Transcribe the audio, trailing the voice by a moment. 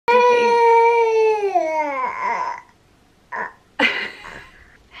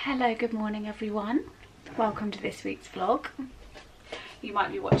Hello, good morning everyone. Welcome to this week's vlog. You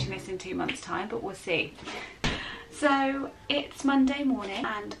might be watching this in 2 months' time, but we'll see. So it's Monday morning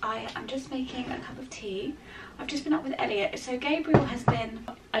and I am just making a cup of tea. I've just been up with Elliot. So Gabriel has been,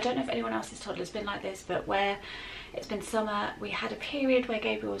 I don't know if anyone else's toddler's been like this, but where it's been summer, we had a period where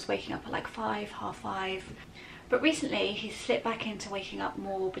Gabriel was waking up at like 5, half 5. But recently he's slipped back into waking up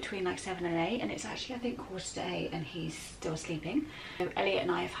more between like 7 and 8, and it's actually I think 7:45 and he's still sleeping. So Elliot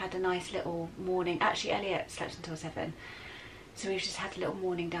and I have had a nice little morning. Actually Elliot slept until 7, so we've just had a little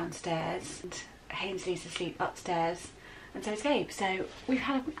morning downstairs, and Hainsley's asleep upstairs and so is Gabe. So we've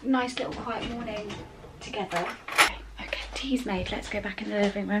had a nice little quiet morning together. Okay, tea's made. Let's go back in the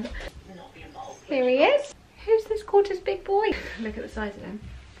living room. Here he is. Who's this quarter's big boy? Look at the size of him.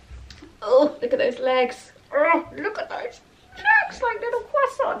 Oh, look at those legs. Oh, look at those legs, like little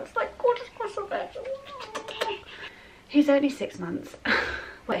croissants, like quarter's croissant legs. He's only 6 months,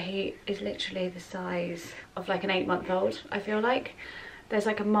 but he is literally the size of like an 8-month-old, I feel like. There's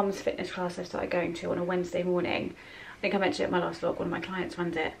like a mum's fitness class I started going to on a Wednesday morning. I think I mentioned it in my last vlog, one of my clients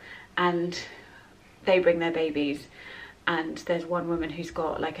runs it, and they bring their babies, and there's one woman who's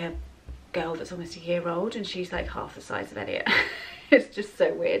got like a girl that's almost a year old, and she's like half the size of Elliot. It's just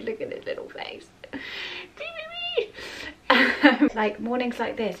so weird, look at his little face. Like mornings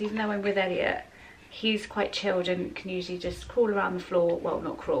like this, even though I'm with Elliot, he's quite chilled and can usually just crawl around the floor. Well,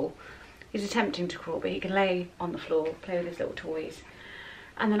 not crawl, he's attempting to crawl, but he can lay on the floor, play with his little toys,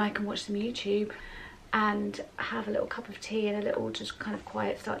 and then I can watch some YouTube and have a little cup of tea and a little just kind of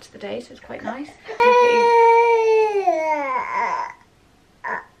quiet start to the day, so it's quite nice.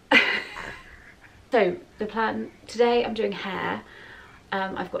 So the plan today, I'm doing hair.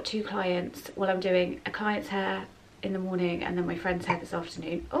 I've got 2 clients. Well, I'm doing a client's hair in the morning and then my friend's hair this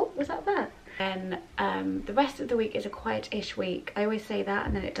afternoon. Oh, was that bad? And the rest of the week is a quiet-ish week. I always say that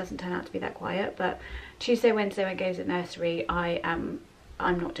and then it doesn't turn out to be that quiet, but Tuesday, Wednesday when Gabe's at nursery, I'm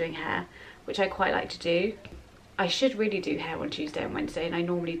not doing hair, which I quite like to do. I should really do hair on Tuesday and Wednesday, and I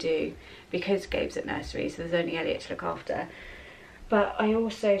normally do because Gabe's at nursery, so there's only Elliot to look after. But I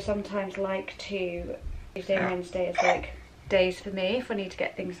also sometimes like to Tuesday and Wednesday as like days for me if I need to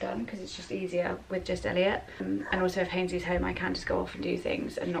get things done, because it's just easier with just Elliot. And also if Hainsley's home, I can just go off and do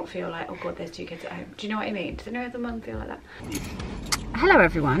things and not feel like, oh god, there's 2 kids at home. Do you know what I mean? Does any other mum feel like that? Hello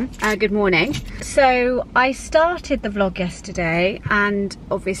everyone, good morning. So I started the vlog yesterday and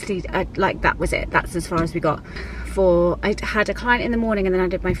obviously like that was it. That's as far as we got. I had a client in the morning and then I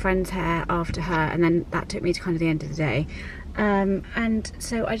did my friend's hair after her, and then that took me to kind of the end of the day. And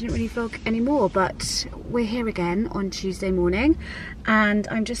so I didn't really vlog anymore, but we're here again on Tuesday morning and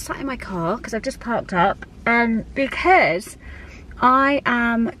I'm just sat in my car because I've just parked up because I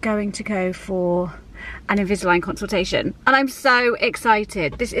am going to go for an Invisalign consultation and I'm so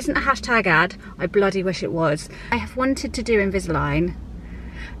excited. This isn't a hashtag ad, I bloody wish it was. I have wanted to do Invisalign,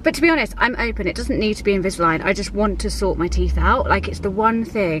 but to be honest, I'm open. It doesn't need to be Invisalign. I just want to sort my teeth out. Like, it's the one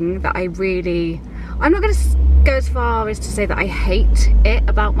thing that I'm not going to go as far as to say that I hate it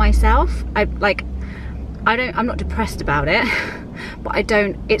about myself. I'm not depressed about it, but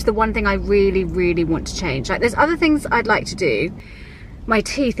it's the one thing I really, really want to change. Like, there's other things I'd like to do. My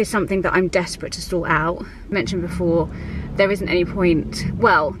teeth is something that I'm desperate to sort out. I mentioned before, there isn't any point,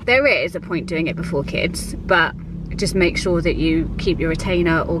 well, there is a point doing it before kids, but just make sure that you keep your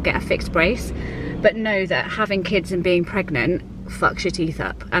retainer or get a fixed brace. But know that having kids and being pregnant fucks your teeth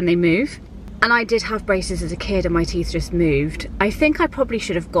up and they move. And I did have braces as a kid and my teeth just moved. I think I probably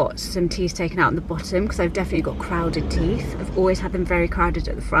should have got some teeth taken out in the bottom because I've definitely got crowded teeth. I've always had them very crowded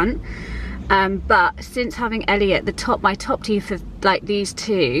at the front. But since having Elliot, my top teeth of like these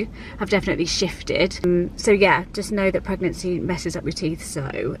 2 have definitely shifted. So yeah, just know that pregnancy messes up your teeth.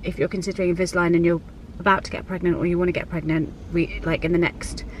 So if you're considering Invisalign and you're about to get pregnant or you want to get pregnant like in the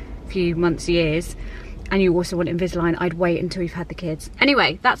next few months, years, and you also want Invisalign, I'd wait until you've had the kids.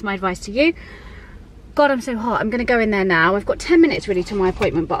 Anyway, that's my advice to you. God, I'm so hot. I'm gonna go in there now. I've got 10 minutes really to my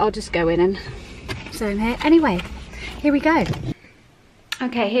appointment, but I'll just go in and so I'm here. Anyway, here we go.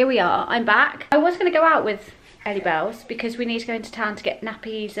 Okay, here we are. I'm back. I was gonna go out with Ellie Bells because we need to go into town to get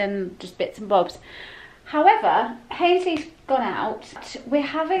nappies and just bits and bobs. However, Hainsley's gone out. We're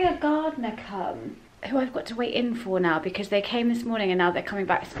having a gardener come, who I've got to wait in for now because they came this morning and now they're coming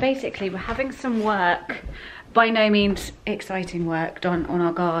back. So basically we're having some work, by no means exciting work, done on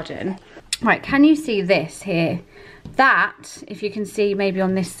our garden. Right, can you see this here? That, if you can see maybe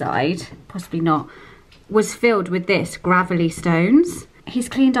on this side, possibly not, was filled with this gravelly stones. He's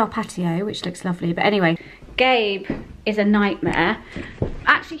cleaned our patio, which looks lovely, but anyway, Gabe is a nightmare.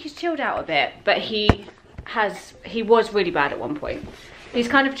 Actually, he's chilled out a bit, but he was really bad at one point. He's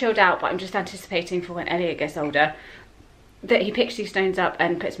kind of chilled out, but I'm just anticipating for when Elliot gets older that he picks these stones up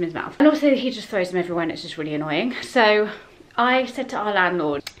and puts them in his mouth. And also he just throws them everywhere and it's just really annoying. So I said to our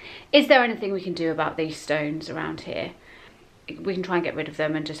landlord, is there anything we can do about these stones around here? We can try and get rid of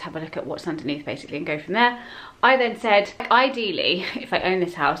them and just have a look at what's underneath basically and go from there. I then said, ideally, if I own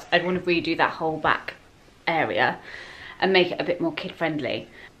this house, I'd want to redo that whole back area and make it a bit more kid friendly.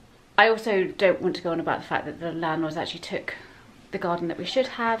 I also don't want to go on about the fact that the landlords actually took the garden that we should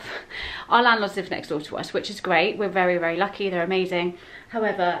have. Our landlords live next door to us, which is great. We're very, very lucky. They're amazing.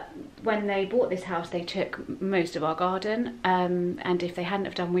 However, when they bought this house, they took most of our garden. And if they hadn't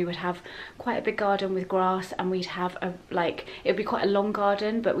have done, we would have quite a big garden with grass, and we'd have a, like, it would be quite a long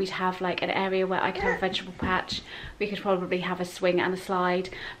garden, but we'd have like an area where I could have a vegetable patch. We could probably have a swing and a slide.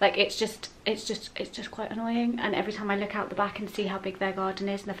 Like, it's just quite annoying. And every time I look out the back and see how big their garden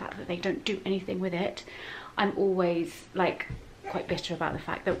is and the fact that they don't do anything with it, I'm always like quite bitter about the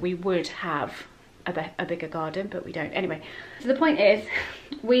fact that we would have a bigger garden, but we don't. Anyway, so the point is,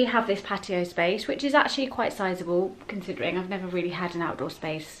 we have this patio space, which is actually quite sizable considering I've never really had an outdoor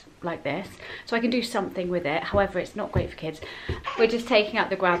space like this, so I can do something with it. However, it's not great for kids. We're just taking out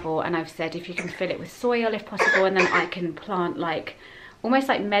the gravel, and I've said if you can fill it with soil if possible, and then I can plant like almost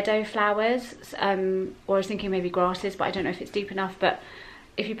like meadow flowers, or I was thinking maybe grasses, but I don't know if it's deep enough. But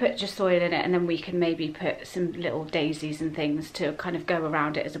if you put just soil in it, and then we can maybe put some little daisies and things to kind of go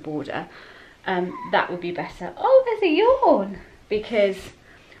around it as a border, that would be better. Oh, there's a yawn, because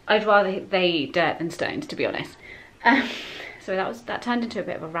I'd rather they eat dirt than stones, to be honest. So that turned into a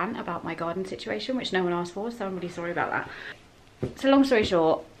bit of a rant about my garden situation, which no one asked for, so I'm really sorry about that. So long story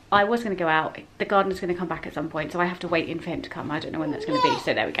short, I was going to go out. The gardener's going to come back at some point, so I have to wait in for him to come. I don't know when that's going to be,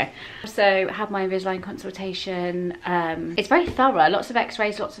 so there we go. So had my Invisalign consultation. It's very thorough, lots of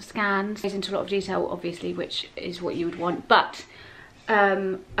x-rays, lots of scans. Goes into a lot of detail, obviously, which is what you would want, but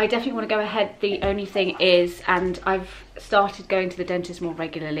I definitely want to go ahead. The only thing is, and I've started going to the dentist more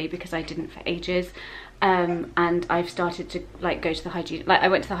regularly because I didn't for ages, and I've started to like go to the hygiene. Like, I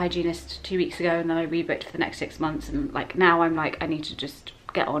went to the hygienist 2 weeks ago, and then I rebooked for the next 6 months, and like now I'm like, I need to just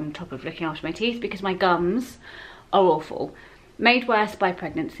get on top of looking after my teeth because my gums are awful. Made worse by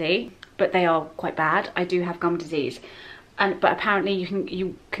pregnancy, but they are quite bad. I do have gum disease, but apparently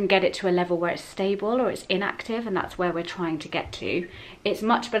you can get it to a level where it's stable or it's inactive, and that's where we're trying to get to. It's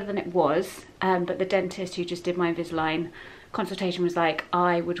much better than it was, but the dentist who just did my Invisalign consultation was like,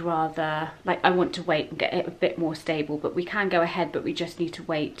 I would rather, like, I want to wait and get it a bit more stable, but we can go ahead, but we just need to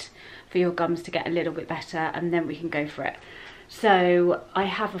wait for your gums to get a little bit better, and then we can go for it. So I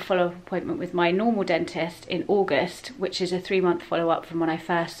have a follow-up appointment with my normal dentist in August, which is a 3-month follow-up from when I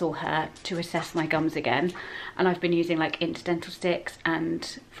first saw her, to assess my gums again. And I've been using like interdental sticks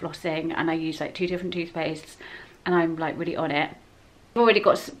and flossing, and I use like 2 different toothpastes, and I'm like really on it. I've already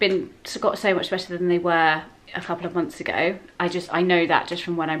got so much better than they were a couple of months ago. I know that just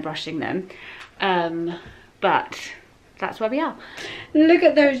from when I'm brushing them. But that's where we are. Look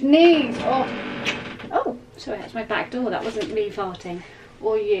at those knees. Oh, sorry, that's my back door. That wasn't me farting.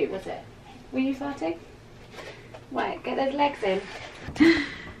 Or you, was it? Were you farting? Wait, get those legs in.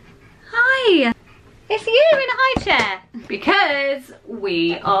 Hi! It's you in a high chair! Because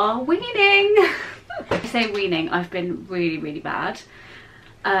we are weaning! I say weaning, I've been really, really bad.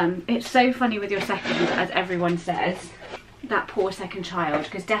 It's so funny with your second, as everyone says. That poor second child,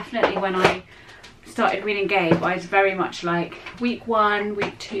 because definitely when I started weaning Gabe, I was very much like week 1,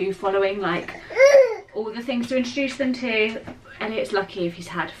 week 2, following like all the things to introduce them to. And it's lucky if he's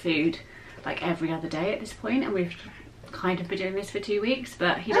had food like every other day at this point, and we've kind of been doing this for 2 weeks,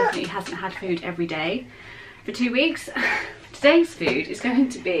 but he definitely hasn't had food every day for 2 weeks. Today's food is going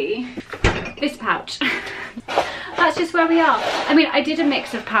to be this pouch. That's just where we are. I mean, I did a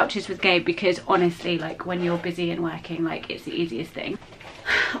mix of pouches with Gabe because honestly, like when you're busy and working, like it's the easiest thing.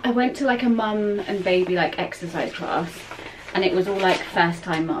 I went to like a mum and baby like exercise class, and it was all like first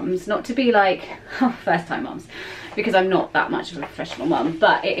time mums, not to be like first time mums, because I'm not that much of a professional mum,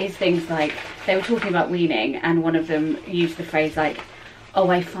 but it is things like, they were talking about weaning, and one of them used the phrase like, oh,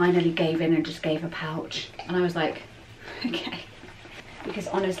 I finally gave in and just gave a pouch. And I was like, okay, because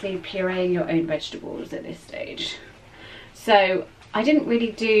honestly, pureeing your own vegetables at this stage. So I didn't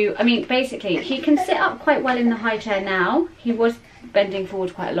really do, I mean, basically he can sit up quite well in the high chair now. He was bending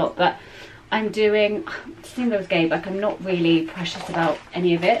forward quite a lot, but I'm doing, same as Gabe, like I'm not really precious about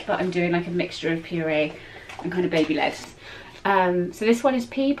any of it, but I'm doing like a mixture of puree and kind of baby led. So this one is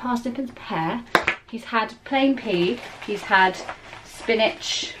pea, parsnip and pear. He's had plain pea, he's had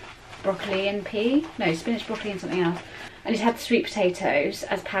spinach, broccoli and pea. No, spinach, broccoli and something else. and he's had sweet potatoes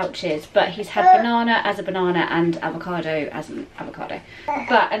as pouches, but he's had banana as a banana and avocado as an avocado.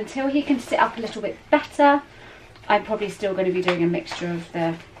 But until he can sit up a little bit better, I'm probably still going to be doing a mixture of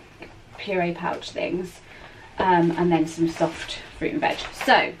the puree pouch things, and then some soft fruit and veg.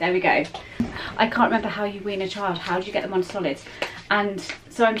 So there we go. I can't remember how you wean a child. How do you get them on solids? And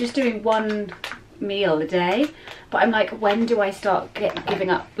so I'm just doing one meal a day, but I'm like, when do I start giving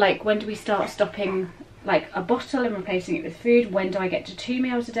up? Like, when do we start stopping like a bottle and replacing it with food? When do I get to 2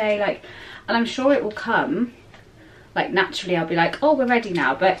 meals a day? Like, and I'm sure it will come, like naturally I'll be like, oh, we're ready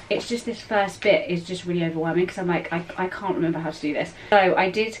now, but it's just this first bit is just really overwhelming because I'm like, I can't remember how to do this. So I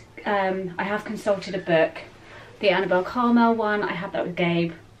did, I have consulted a book, the Annabelle Carmel one. I had that with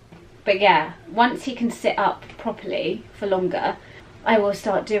Gabe. But yeah, once he can sit up properly for longer, I will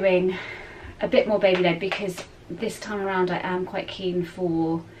start doing a bit more baby led, because this time around I am quite keen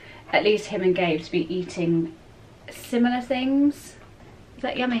for at least him and Gabe to be eating similar things. Is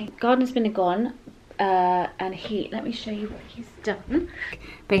that yummy? Garden's been gone, and let me show you what he's done.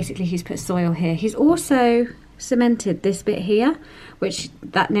 Basically he's put soil here. He's also cemented this bit here, which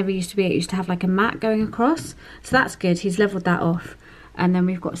that never used to be. It used to have like a mat going across, so that's good. He's leveled that off, and then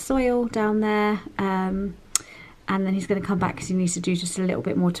we've got soil down there, and then he's going to come back because he needs to do just a little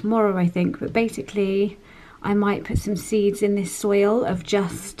bit more tomorrow, I think. But basically I might put some seeds in this soil of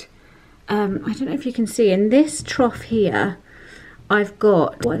just I don't know if you can see in this trough here, I've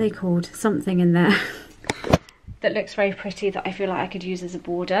got, what are they called, something in there that looks very pretty that I feel like I could use as a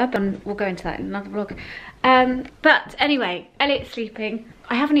border, but we'll go into that in another vlog. But anyway, Elliot's sleeping.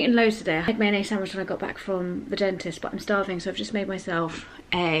 I haven't eaten loads today. I had mayonnaise sandwich when I got back from the dentist, but I'm starving, so I've just made myself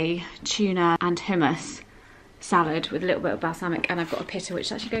a tuna and hummus salad with a little bit of balsamic, and I've got a pitta which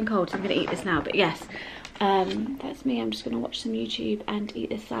is actually going cold, so I'm going to eat this now. But yes, that's me. I'm just going to watch some YouTube and eat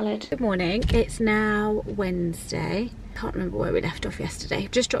this salad. Good morning. It's now Wednesday. Can't remember where we left off yesterday.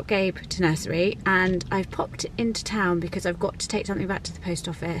 Just dropped Gabe to nursery, and I've popped into town because I've got to take something back to the post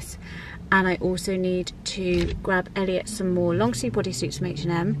office, and I also need to grab Elliot some more long sleeve bodysuits from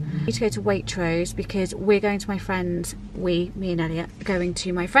H&M. I need to go to Waitrose because we're going to my friend's, me and Elliot, are going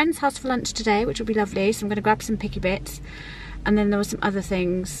to my friend's house for lunch today, which will be lovely. So I'm going to grab some picky bits. And then there were some other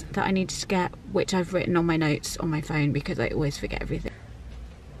things that I needed to get, which I've written on my notes on my phone because I always forget everything.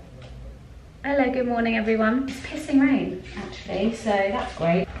 Hello, good morning everyone. It's pissing rain actually, so that's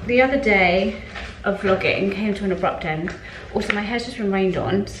great. The other day of vlogging came to an abrupt end. Also, my hair's just been rained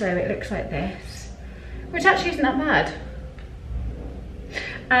on, so it looks like this, which actually isn't that bad.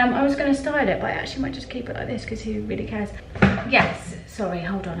 I was going to style it, but I actually might just keep it like this because who really cares? Yes, sorry,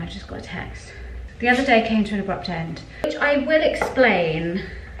 hold on, I've just got a text. The other day came to an abrupt end, which I will explain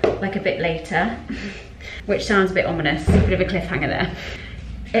like a bit later, which sounds a bit ominous, a bit of a cliffhanger there.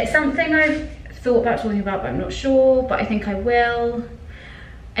 It's something I've thought about talking about, but I'm not sure, but I think I will.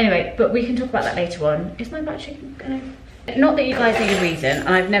 Anyway, but we can talk about that later on. Is my battery gonna... Not that you guys need a reason, and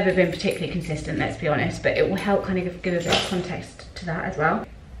I've never been particularly consistent, let's be honest, but it will help kind of give a bit of context to that as well.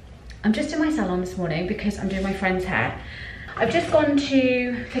 I'm just in my salon this morning because I'm doing my friend's hair. I've just gone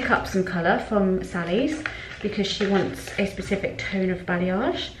to pick up some colour from Sally's because she wants a specific tone of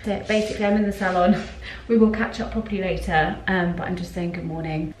balayage. So basically I'm in the salon. We will catch up properly later, but I'm just saying good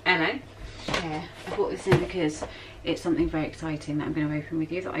morning. Hello. Yeah, I bought this in because it's something very exciting that I'm going to open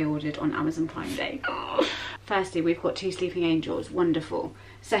with you that I ordered on Amazon Prime Day. Oh. Firstly, we've got 2 sleeping angels, wonderful.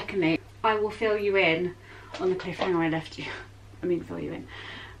 Secondly, I will fill you in on the cliffhanger I left you. I mean, fill you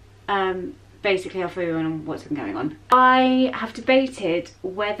in. Basically, I'll fill you in on what's been going on. I have debated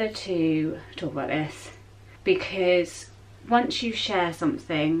whether to talk about this because once you share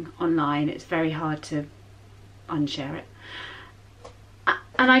something online, it's very hard to unshare it.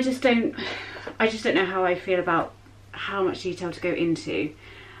 And I just don't know how I feel about how much detail to go into.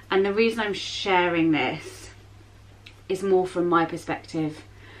 And the reason I'm sharing this is more from my perspective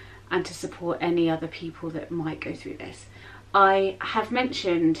and to support any other people that might go through this. I have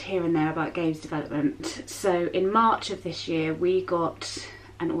mentioned here and there about Gabe's development. So in March of this year, we got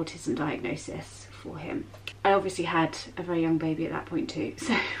an autism diagnosis for him. I obviously had a very young baby at that point too.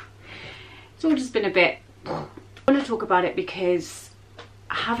 So it's all just been a bit... I want to talk about it because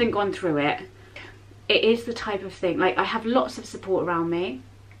having gone through it, it is the type of thing, like I have lots of support around me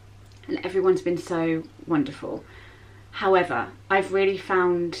and everyone's been so wonderful. However, I've really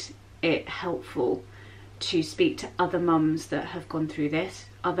found it helpful to speak to other mums that have gone through this,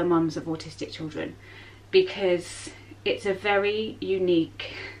 other mums of autistic children, because it's a very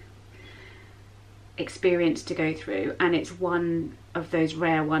unique experience to go through, and it's one of those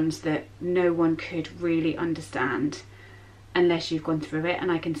rare ones that no one could really understand unless you've gone through it.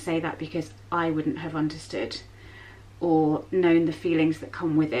 And I can say that because I wouldn't have understood. or known the feelings that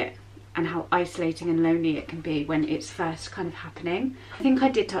come with it and how isolating and lonely it can be when it's first kind of happening. I think I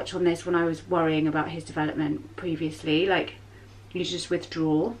did touch on this when I was worrying about his development previously. Like, you just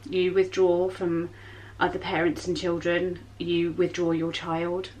withdraw. You withdraw from other parents and children. You withdraw your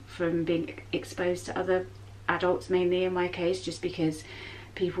child from being exposed to other adults, mainly in my case, just because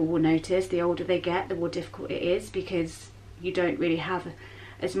people will notice. The older they get, the more difficult it is, because you don't really have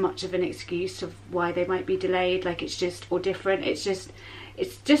as much of an excuse of why they might be delayed, like it's just, or different. It's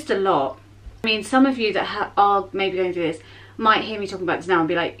just a lot. I mean, some of you that are maybe going through this might hear me talking about this now and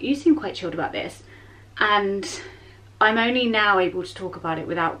be like, you seem quite chilled about this. And I'm only now able to talk about it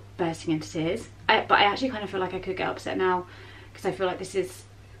without bursting into tears. But I actually kind of feel like I could get upset now, because I feel like this is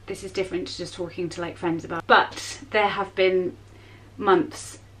different to just talking to like friends about. But there have been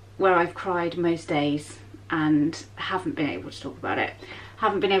months where I've cried most days and haven't been able to talk about it,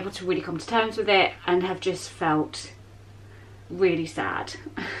 haven't been able to really come to terms with it, and have just felt really sad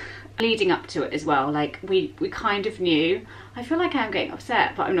leading up to it as well. Like we kind of knew, I feel like I'm getting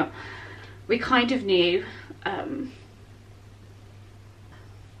upset but I'm not, we kind of knew.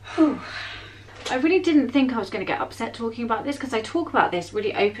 I really didn't think I was going to get upset talking about this, because I talk about this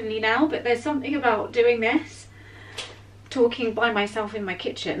really openly now, but there's something about doing this, talking by myself in my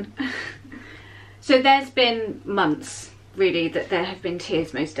kitchen. So there's been months really that there have been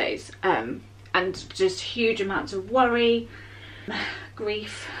tears most days, and just huge amounts of worry,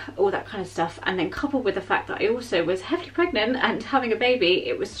 grief, all that kind of stuff. And then coupled with the fact that I also was heavily pregnant and having a baby,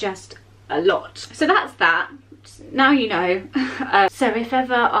 it was just a lot. So that's that. Now you know. So if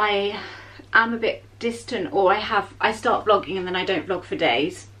ever I am a bit distant, or I start vlogging and then I don't vlog for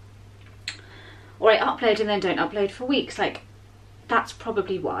days, or I upload and then don't upload for weeks, like that's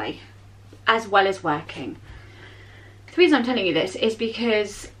probably why, as well as working. The reason I'm telling you this is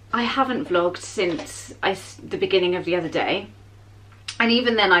because I haven't vlogged since the beginning of the other day, and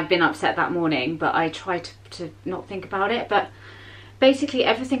even then I've been upset that morning, but I tried to not think about it. But basically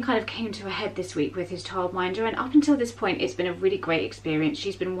everything kind of came to a head this week with his childminder, and up until this point it's been a really great experience.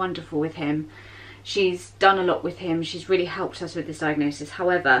 She's been wonderful with him, she's done a lot with him, she's really helped us with this diagnosis.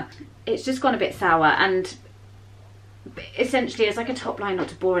 However, it's just gone a bit sour, and essentially, as like a top line, not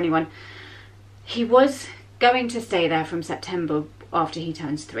to bore anyone, he was going to stay there from September after he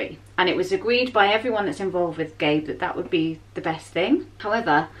turns 3, and it was agreed by everyone that's involved with Gabe that that would be the best thing.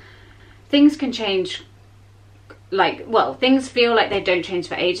 However, things can change, like, well, things feel like they don't change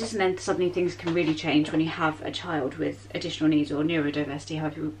for ages, and then suddenly things can really change when you have a child with additional needs or neurodiversity,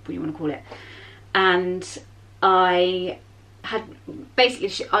 however you want to call it. And I had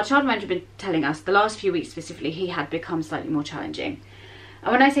basically, our childminder had been telling us the last few weeks specifically, he had become slightly more challenging.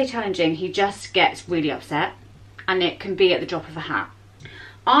 And when I say challenging, he just gets really upset, and it can be at the drop of a hat.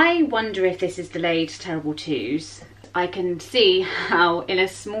 I wonder if this is delayed terrible twos. I can see how in a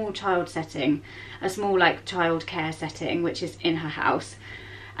small child setting, a small like child care setting, which is in her house,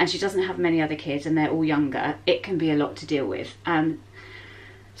 and she doesn't have many other kids and they're all younger, it can be a lot to deal with.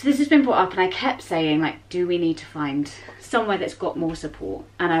 So this has been brought up, and I kept saying, like, do we need to find somewhere that's got more support?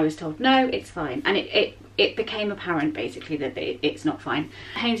 And I was told, no, it's fine. And it became apparent basically that it's not fine.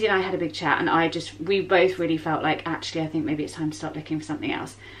 Hainsey and I had a big chat, and we both really felt like, actually, I think maybe it's time to start looking for something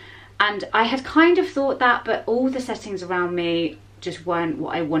else. And I had kind of thought that, but all the settings around me just weren't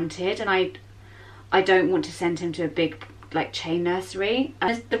what I wanted, and I don't want to send him to a big like chain nursery.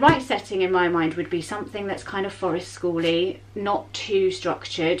 The right setting in my mind would be something that's kind of forest schooly, not too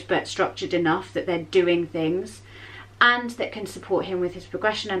structured, but structured enough that they're doing things and that can support him with his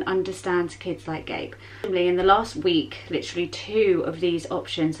progression and understands kids like Gabe. In the last week, literally 2 of these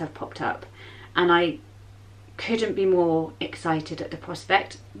options have popped up, and I couldn't be more excited at the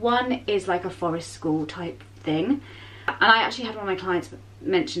prospect. One is like a forest school type thing, and I actually had one of my clients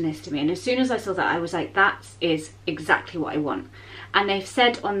mention this to me, and as soon as I saw that, I was like, that is exactly what I want. And they've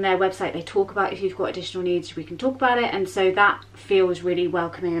said on their website, they talk about if you've got additional needs, we can talk about it, and so that feels really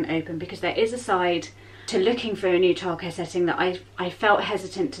welcoming and open, because there is a side to looking for a new childcare setting that I felt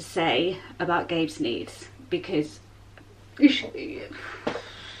hesitant to say about Gabe's needs, because you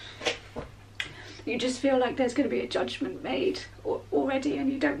just feel like there's going to be a judgment made already,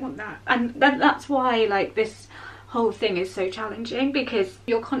 and you don't want that. And that's why like this whole thing is so challenging, because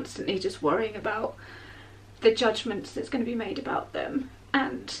you're constantly just worrying about the judgments that's going to be made about them,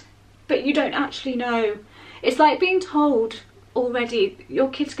 but you don't actually know. It's like being told already your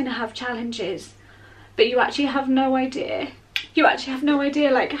kid's going to have challenges, but you actually have no idea. You actually have no idea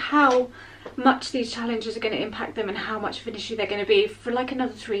like how much these challenges are going to impact them and how much of an issue they're going to be for like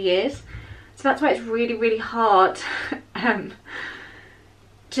another 3 years. So that's why it's really, really hard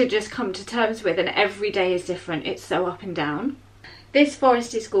to just come to terms with, and every day is different. It's so up and down. This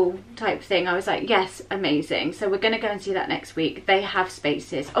foresty school type thing, I was like, yes, amazing. So we're going to go and see that next week. They have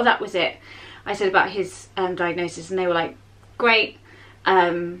spaces. Oh, that was it. I said about his diagnosis, and they were like, great.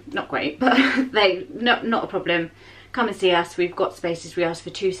 Not great, but not a problem. Come and see us. We've got spaces. We asked for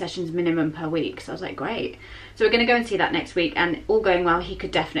 2 sessions minimum per week. So I was like, great. So we're going to go and see that next week, and all going well, he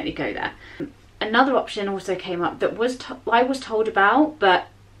could definitely go there. Another option also came up that I was told about, but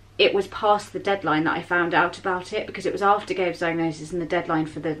it was past the deadline that I found out about it, because it was after Gabe's diagnosis and the deadline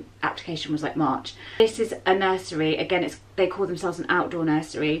for the application was like March. This is a nursery. Again, they call themselves an outdoor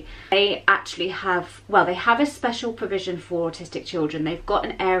nursery. They actually have, well, they have a special provision for autistic children. They've got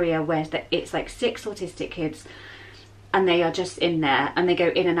an area where it's like 6 autistic kids, and they are just in there, and they go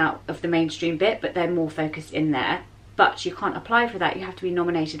in and out of the mainstream bit, but they're more focused in there. But you can't apply for that. You have to be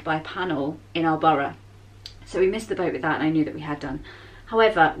nominated by a panel in our borough. So we missed the boat with that, and I knew that we had done.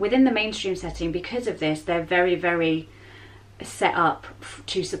 However, within the mainstream setting, because of this, they're very, very set up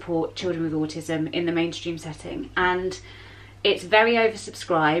to support children with autism in the mainstream setting. And it's very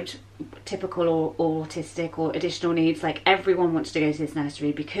oversubscribed, typical or autistic or additional needs. Like, everyone wants to go to this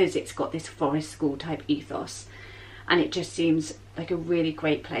nursery because it's got this forest school type ethos. And it just seems like a really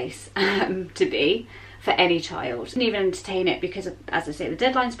great place to be for any child. I didn't even entertain it because, as I say, the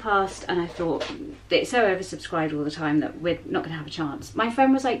deadline's passed, and I thought it's so oversubscribed all the time that we're not going to have a chance. My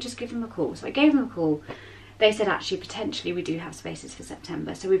friend was like, just give them a call. So I gave them a call. They said, actually, potentially we do have spaces for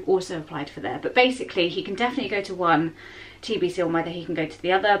September. So we've also applied for there. But basically, he can definitely go to one, TBC on whether he can go to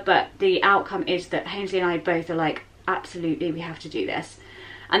the other. But the outcome is that Hainsley and I both are like, absolutely, we have to do this.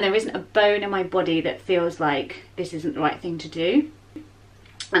 And there isn't a bone in my body that feels like this isn't the right thing to do.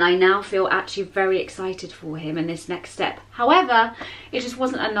 And I now feel actually very excited for him in this next step. However, it just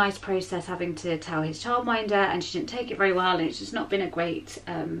wasn't a nice process having to tell his childminder, and she didn't take it very well, and it's just not been a great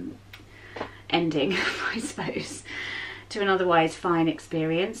ending, I suppose, to an otherwise fine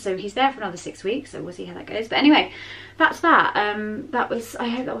experience. So he's there for another 6 weeks, so we'll see how that goes. But anyway, that's that. I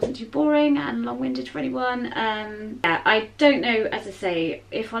hope that wasn't too boring and long-winded for anyone. Yeah, I don't know, as I say,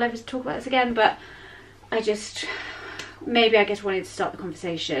 if I'll ever talk about this again, but maybe I just wanted to start the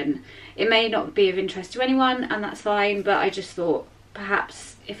conversation. It may not be of interest to anyone, and that's fine, but I just thought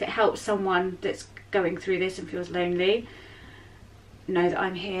perhaps if it helps someone that's going through this and feels lonely, know that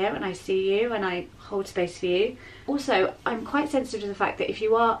I'm here and I see you and I hold space for you. Also, I'm quite sensitive to the fact that if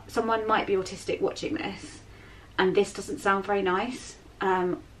someone might be autistic watching this, and this doesn't sound very nice,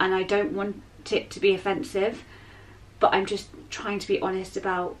 and I don't want it to be offensive, but I'm just trying to be honest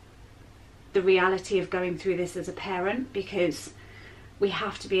about the reality of going through this as a parent, because we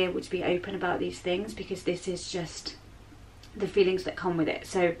have to be able to be open about these things, because this is just the feelings that come with it.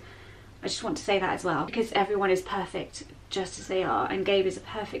 So I just want to say that as well, because everyone is perfect just as they are, and Gabe is a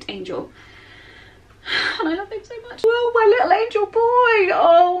perfect angel, and I love him so much. Oh, my little angel boy.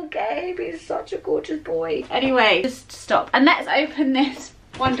 Oh, Gabe is such a gorgeous boy. Anyway, just stop and let's open this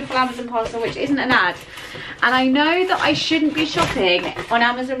wonderful Amazon parcel, which isn't an ad. And I know that I shouldn't be shopping on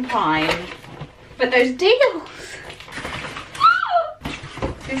Amazon Prime, but those deals.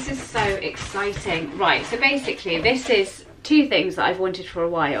 This is so exciting. Right, so basically this is 2 things that I've wanted for a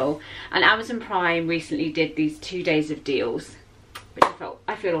while, and Amazon Prime recently did these 2 days of deals, which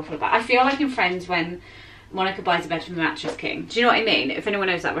I feel awful about. I feel like in Friends when Monica buys a bed from the Mattress King. Do you know what I mean? If anyone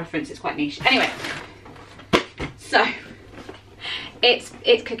knows that reference, it's quite niche. Anyway, so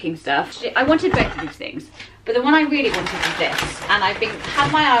it's cooking stuff. I wanted both of these things, but the one I really wanted was this, and I've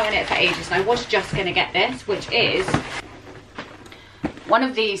had my eye on it for ages, and I was just going to get this, which is one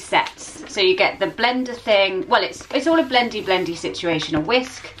of these sets. So you get the blender thing. Well, it's all a blendy situation. A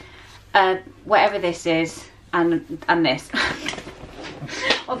whisk, whatever this is, and this.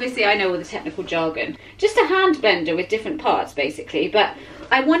 Obviously, I know all the technical jargon. Just a hand blender with different parts, basically. But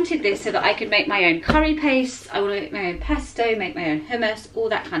I wanted this so that I could make my own curry paste. I want to make my own pesto, make my own hummus, all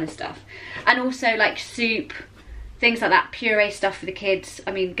that kind of stuff. And also like soup, things like that, puree stuff for the kids.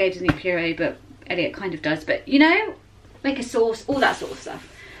 I mean, Gabe doesn't eat puree, but Elliot kind of does. But you know, make a sauce, all that sort of stuff.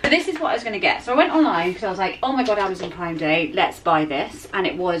 So this is what I was going to get. So I went online because I was like, oh my god, Amazon Prime Day, let's buy this. And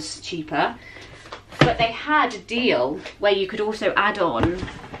it was cheaper. But they had a deal where you could also add on,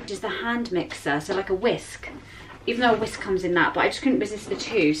 which is the hand mixer, so like a whisk. Even though a whisk comes in that, but I just couldn't resist the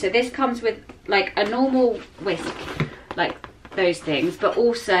 2. So this comes with like a normal whisk, like those things, but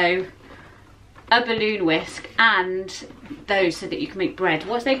also a balloon whisk and those so that you can make bread.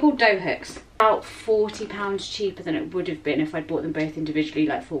 What's they called? Dough hooks. About £40 cheaper than it would have been if I'd bought them both individually,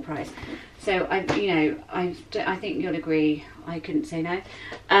 like full price. So I think you'll agree I couldn't say no.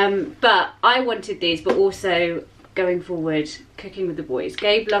 But I wanted these, but also going forward cooking with the boys.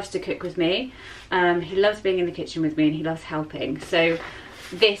 Gabe loves to cook with me. He loves being in the kitchen with me and he loves helping. So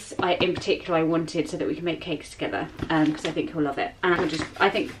this in particular I wanted so that we can make cakes together, because I think he'll love it, and I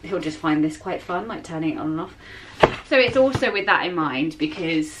think he'll just find this quite fun, like turning it on and off. So it's also with that in mind,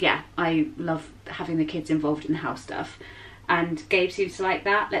 because yeah, I love having the kids involved in the house stuff, and Gabe seems to like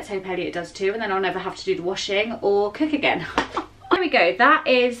that. Let's hope Elliot does too, and then I'll never have to do the washing or cook again. There we go. That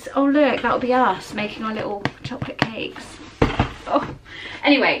is, oh look, that'll be us making our little chocolate cakes. Oh,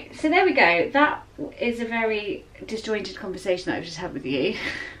 anyway, so there we go. That is a very disjointed conversation that I've just had with you.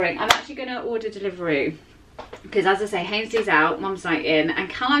 I'm actually going to order Deliveroo, because as I say, Hainsley's out, Mum's night in, and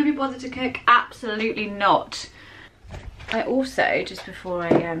can I be bothered to cook? Absolutely not. I also, just before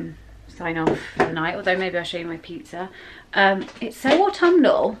I sign off for the night, although maybe I'll show you my pizza, it's so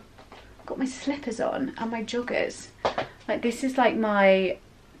autumnal. I've got my slippers on and my joggers. Like, this is like my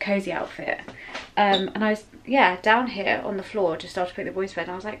cozy outfit, and I was down here on the floor just after putting the boys to bed,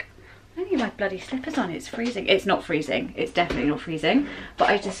 and I was like, I need my bloody slippers on, it's freezing. It's not freezing, it's definitely not freezing, but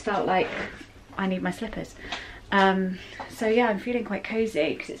I just felt like I need my slippers. So yeah, I'm feeling quite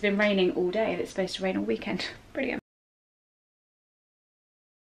cozy because it's been raining all day and it's supposed to rain all weekend. Brilliant.